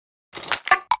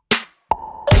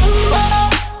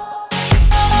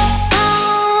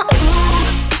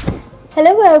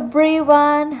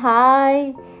everyone,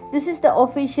 hi. This is the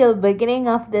official beginning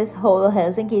of this whole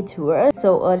Helsinki tour.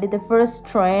 So early, the first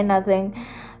train, I think,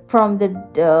 from the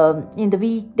in the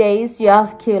weekdays,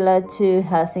 Jyvaskyla to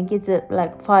Helsinki, it's at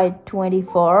like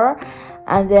 5:24,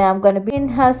 and then I'm gonna be in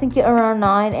Helsinki around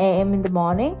 9 a.m. in the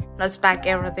morning. Let's pack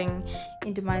everything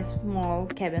into my small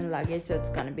cabin luggage, so it's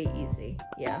gonna be easy.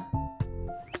 Yeah.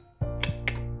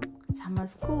 Summer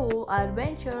school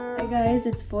adventure. Hi guys,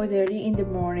 it's 4:30 in the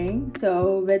morning,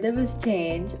 so weather was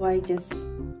changed. So I just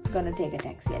gonna take a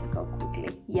taxi and go quickly.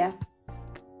 Yeah.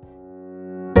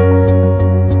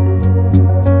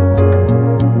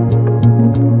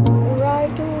 So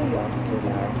arrived to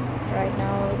Jyvaskyla. Right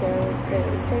now, the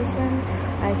railway station.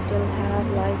 I still have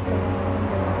like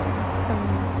some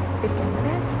 15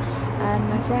 minutes, and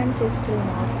my friends is still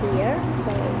not here.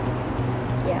 So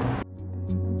yeah.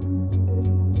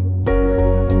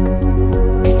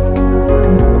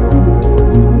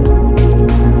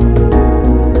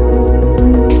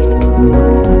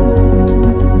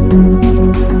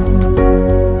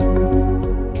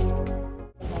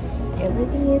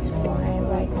 Everything is fine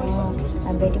right now.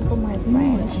 I'm waiting for my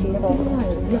friend. She's all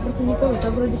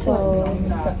so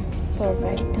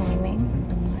perfect timing.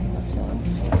 I hope so.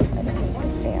 I don't need to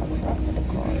stay outside for the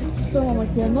call.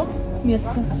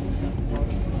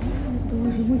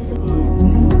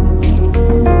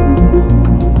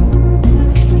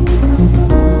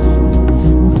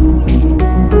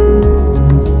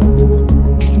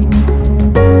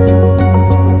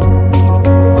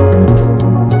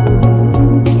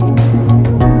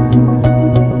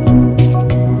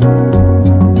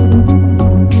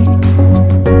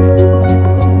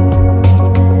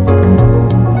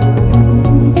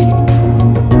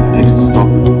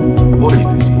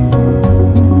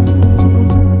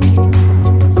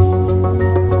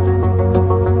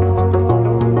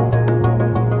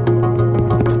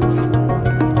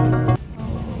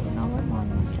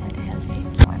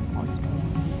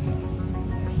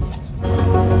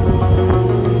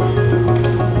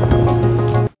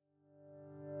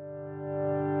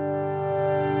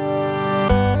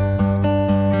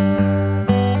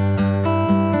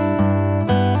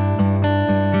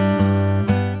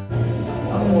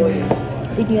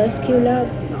 In Jyvaskyla,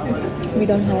 we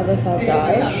don't have a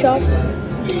bazaar shop,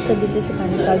 so this is a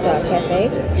kind of bazaar cafe.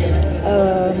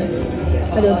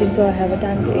 I don't think so I have a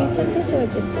time to eat something, so I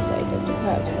just decided to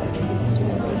have some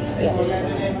smoothie. Yeah.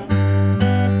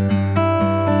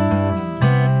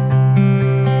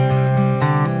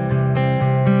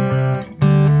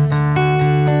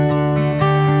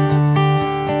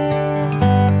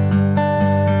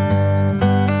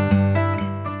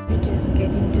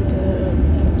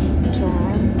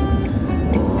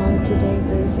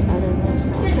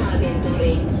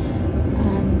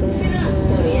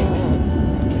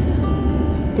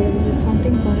 There is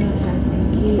something going on in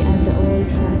Helsinki, and the old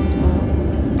trams are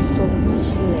so much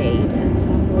late, and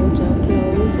some roads are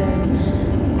closed, and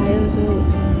I also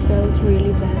felt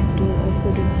really bad too. I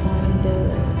couldn't find the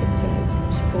exact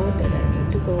spot that I need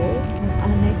to go.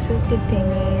 Unexpected thing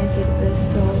is it was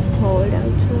so cold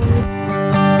outside.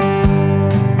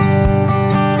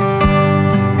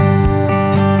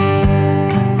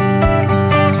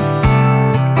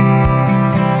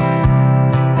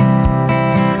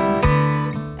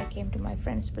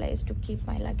 Place to keep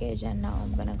my luggage, and now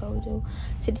I'm gonna go to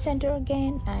city center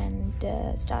again and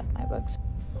start my works.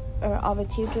 Our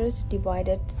tutors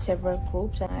divided several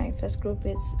groups, and my first group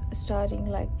is starting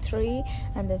like 3,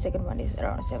 and the second one is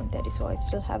around 7:30, so I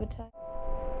still have a time.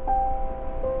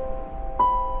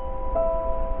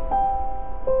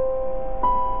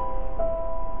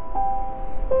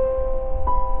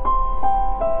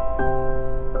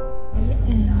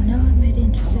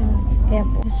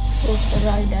 Airport. It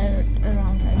arrived at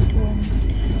around like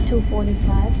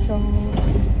 2:45, so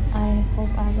I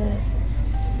hope I will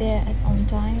be there on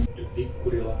time.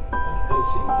 Jyvaskyla and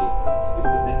Helsinki is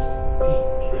the next peak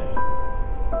train.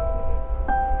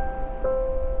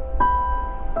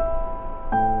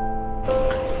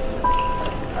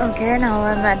 Okay, now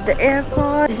I'm at the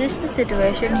airport. This is the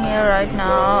situation here right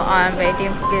now. I'm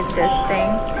waiting with this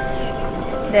thing,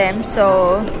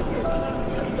 so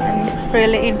I'm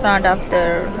really in front of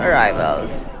the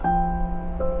arrivals.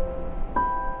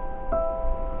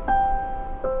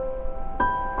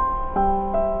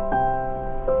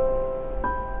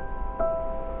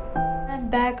 I'm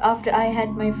back after I had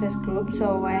my first group,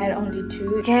 so I had only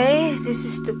 2. Okay, this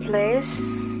is the place.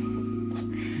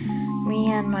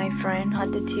 Me and my friend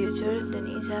had the tutor,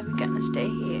 Denisa. We're gonna stay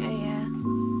here, yeah.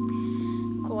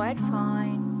 Quite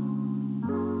fine.